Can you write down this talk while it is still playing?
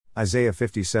Isaiah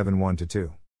 57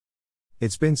 1-2.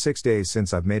 It's been 6 days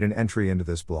since I've made an entry into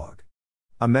this blog.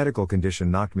 A medical condition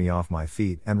knocked me off my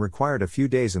feet and required a few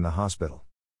days in the hospital.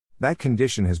 That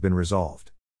condition has been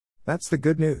resolved. That's the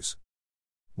good news.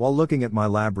 While looking at my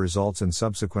lab results and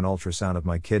subsequent ultrasound of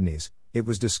my kidneys, it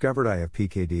was discovered I have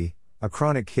PKD, a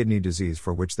chronic kidney disease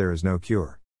for which there is no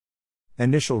cure.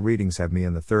 Initial readings have me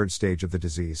in the 3rd stage of the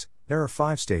disease. There are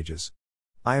 5 stages.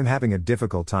 I am having a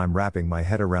difficult time wrapping my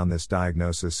head around this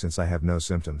diagnosis since I have no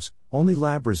symptoms, only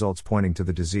lab results pointing to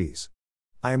the disease.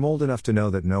 I am old enough to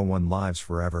know that no one lives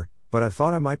forever, but I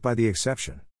thought I might by the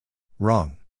exception.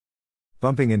 Wrong.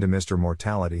 Bumping into Mr.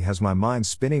 Mortality has my mind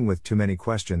spinning with too many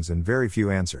questions and very few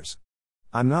answers.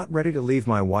 I'm not ready to leave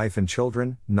my wife and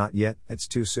children, not yet, it's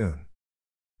too soon.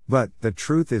 But, the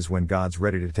truth is when God's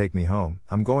ready to take me home,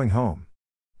 I'm going home.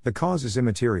 The cause is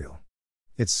immaterial.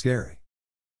 It's scary.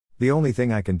 The only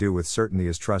thing I can do with certainty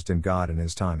is trust in God and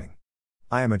His timing.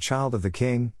 I am a child of the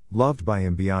King, loved by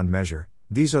Him beyond measure.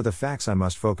 These are the facts I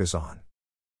must focus on.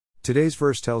 Today's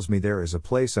verse tells me there is a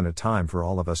place and a time for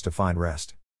all of us to find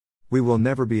rest. We will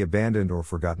never be abandoned or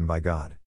forgotten by God.